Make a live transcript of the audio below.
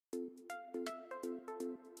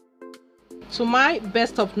To my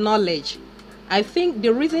best of knowledge, I think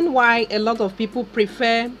the reason why a lot of people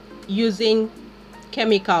prefer using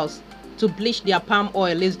chemicals to bleach their palm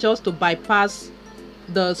oil is just to bypass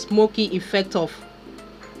the smoky effect of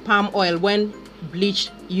palm oil when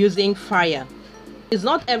bleached using fire. It's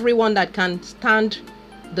not everyone that can stand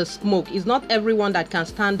the smoke. It's not everyone that can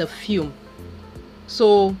stand the fume.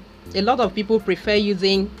 So a lot of people prefer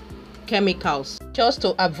using chemicals just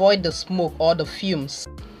to avoid the smoke or the fumes.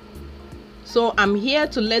 So I'm here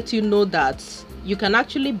to let you know that you can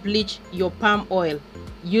actually bleach your palm oil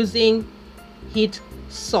using heat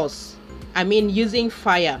source. I mean using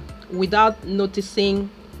fire without noticing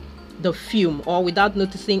the fume or without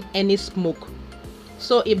noticing any smoke.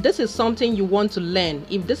 So if this is something you want to learn,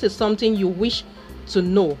 if this is something you wish to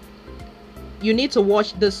know, you need to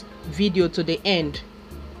watch this video to the end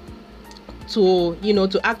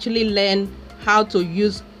to actually learn how to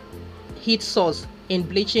use heat source in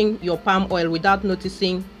bleaching your palm oil without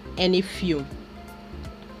noticing any fume.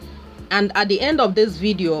 And at the end of this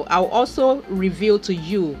video, I'll also reveal to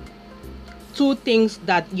you 2 things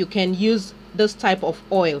that you can use this type of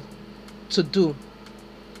oil to do.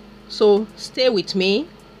 So stay with me,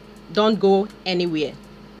 don't go anywhere.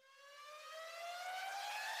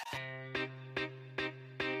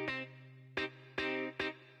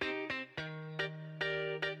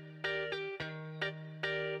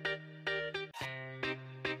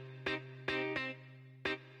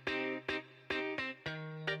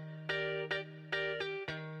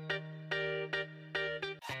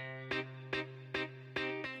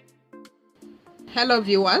 Hello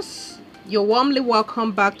viewers, you're warmly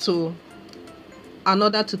welcome back to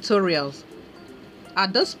another tutorial.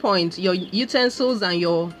 At this point, your utensils and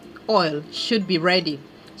your oil should be ready.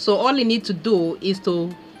 So all you need to do is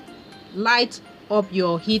to light up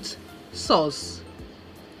your heat source.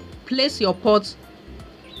 Place your pot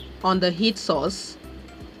on the heat source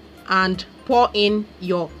and pour in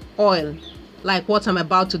your oil like what I'm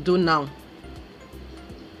about to do now.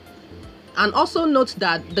 And also note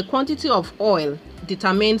that the quantity of oil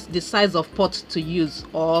determines the size of pot to use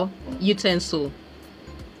or utensil.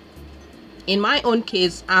 In my own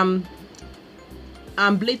case, I'm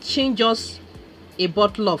bleaching just a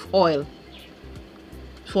bottle of oil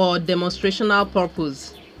for demonstrational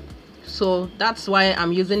purpose. So that's why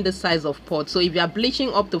I'm using this size of pot. So if you are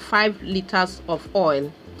bleaching up to 5 liters of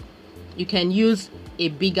oil, you can use a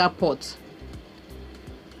bigger pot.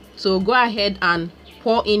 So go ahead and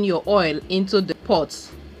pour in your oil into the pot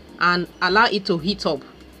and allow it to heat up.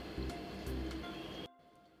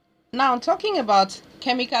 Now, talking about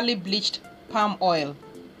chemically bleached palm oil,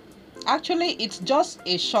 actually it's just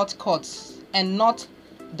a shortcut and not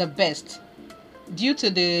the best due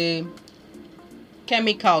to the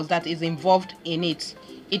chemicals that is involved in it.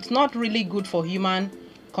 It's not really good for human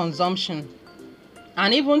consumption,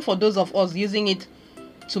 and even for those of us using it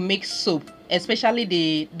to make soap, especially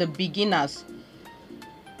the beginners,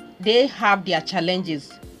 they have their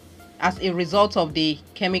challenges as a result of the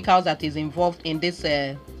chemicals that is involved in this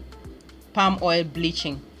palm oil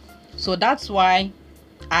bleaching. So that's why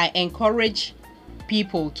I encourage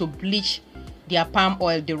people to bleach their palm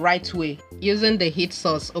oil the right way using the heat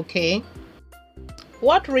source. Okay,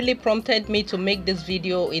 what really prompted me to make this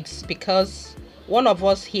video is because one of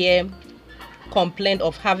us here complained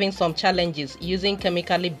of having some challenges using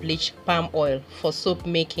chemically bleached palm oil for soap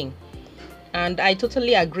making. And I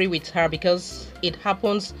totally agree with her because it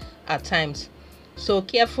happens at times. So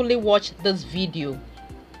carefully watch this video,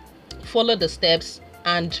 follow the steps,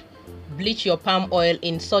 and bleach your palm oil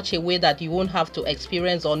in such a way that you won't have to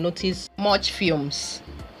experience or notice much fumes.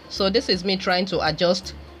 So this is me trying to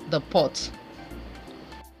adjust the pot.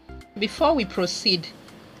 Before we proceed,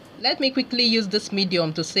 let me quickly use this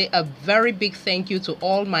medium to say a very big thank you to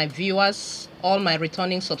all my viewers, all my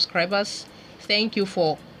returning subscribers. Thank you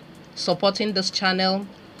for supporting this channel,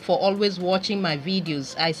 for always watching my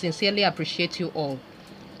videos. I sincerely appreciate you all.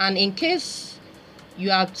 And in case you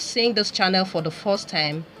are seeing this channel for the first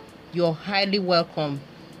time, you're highly welcome.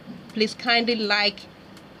 Please kindly like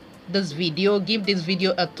this video, give this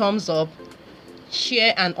video a thumbs up,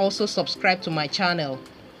 share, and also subscribe to my channel.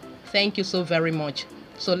 Thank you so very much.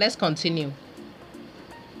 So let's continue.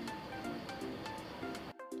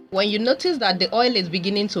 When you notice that the oil is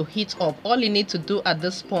beginning to heat up, all you need to do at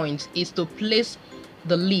this point is to place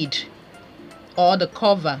the lid or the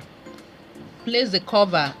cover. Place the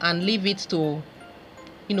cover and leave it to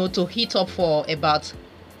heat up for about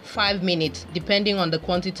 5 minutes, depending on the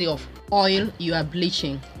quantity of oil you are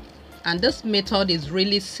bleaching. And this method is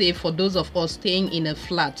really safe for those of us staying in a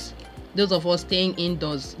flat, those of us staying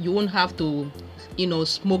indoors. You won't have to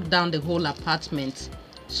smoke down the whole apartment.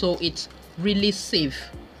 So it's really safe.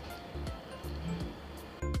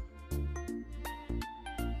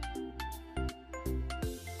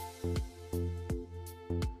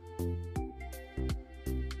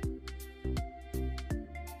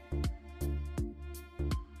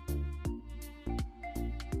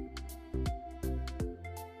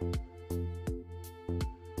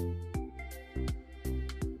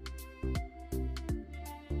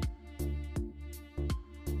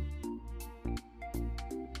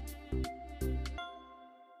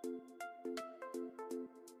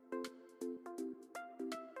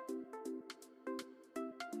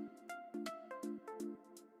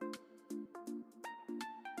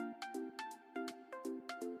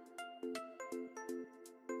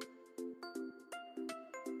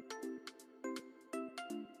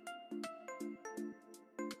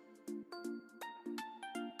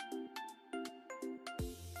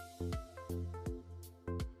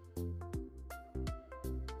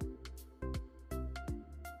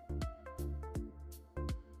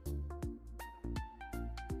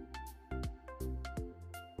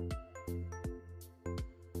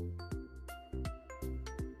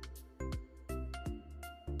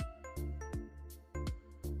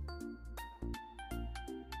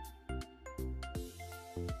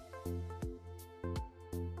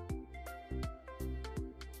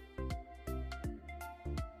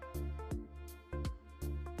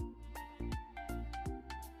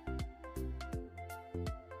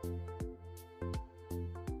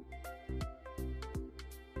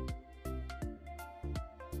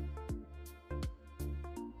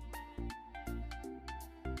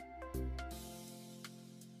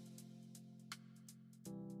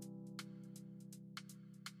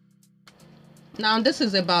 Now this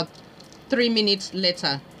is about 3 minutes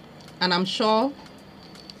later, and I'm sure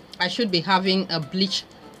I should be having a bleached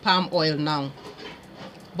palm oil now.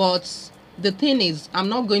 But the thing is, I'm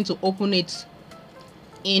not going to open it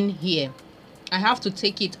in here. I have to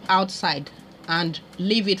take it outside and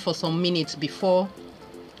leave it for some minutes before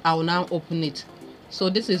I'll now open it. So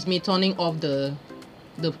this is me turning off the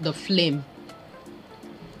flame.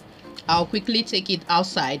 I'll quickly take it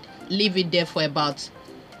outside, leave it there for about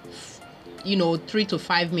 3 to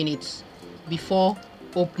 5 minutes before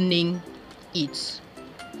opening it.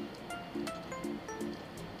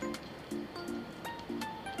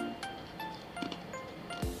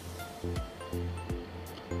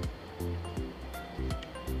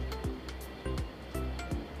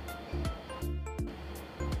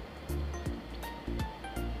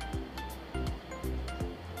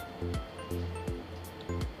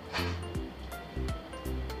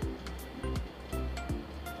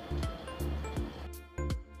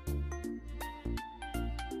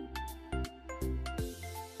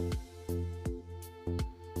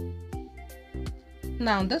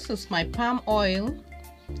 Now this is my palm oil.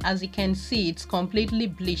 As you can see, it's completely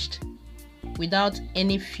bleached without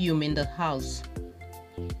any fume in the house.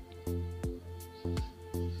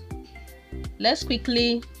 Let's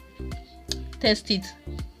quickly test it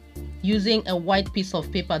using a white piece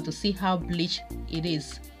of paper to see how bleached it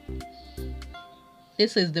is.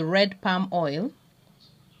 This is the red palm oil.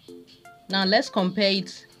 Now let's compare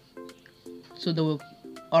it to the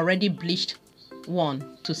already bleached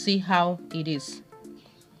one to see how it is,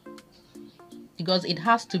 because it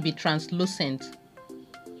has to be translucent.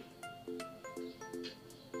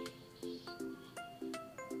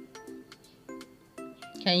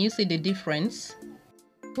 Can you see the difference?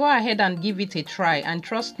 Go ahead and give it a try, and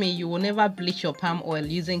trust me, you will never bleach your palm oil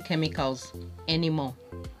using chemicals anymore.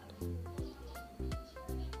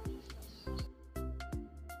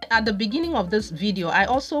 At the beginning of this video, I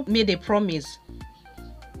also made a promise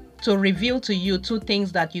to reveal to you 2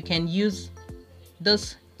 things that you can use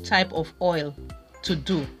this type of oil to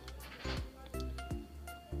do.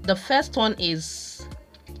 The first one is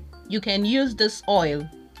you can use this oil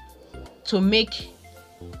to make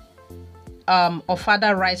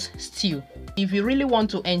ofada rice stew. If you really want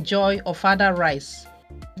to enjoy ofada rice,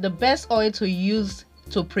 the best oil to use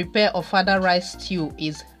to prepare ofada rice stew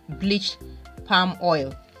is bleached palm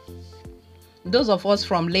oil. Those of us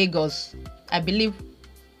from Lagos, I believe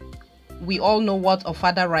we all know what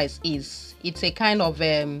ofada rice is. It's a kind of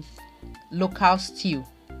local stew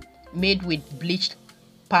made with bleached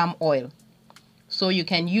palm oil. So you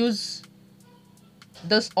can use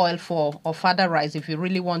this oil for ofada rice if you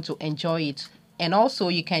really want to enjoy it. And also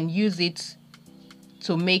you can use it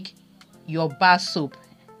to make your bar soap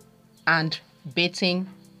and bathing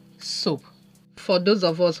soap. For those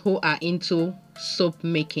of us who are into soap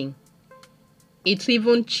making, it's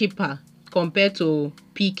even cheaper compared to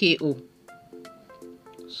PKO.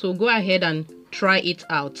 So go ahead and try it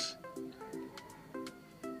out.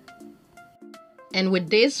 And with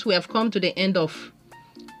this, we have come to the end of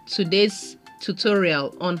today's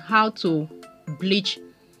tutorial on how to bleach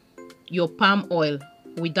your palm oil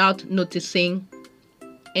without noticing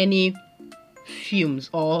any fumes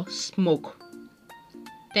or smoke.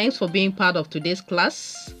 Thanks for being part of today's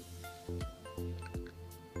class.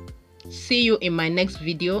 See you in my next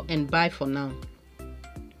video, and bye for now.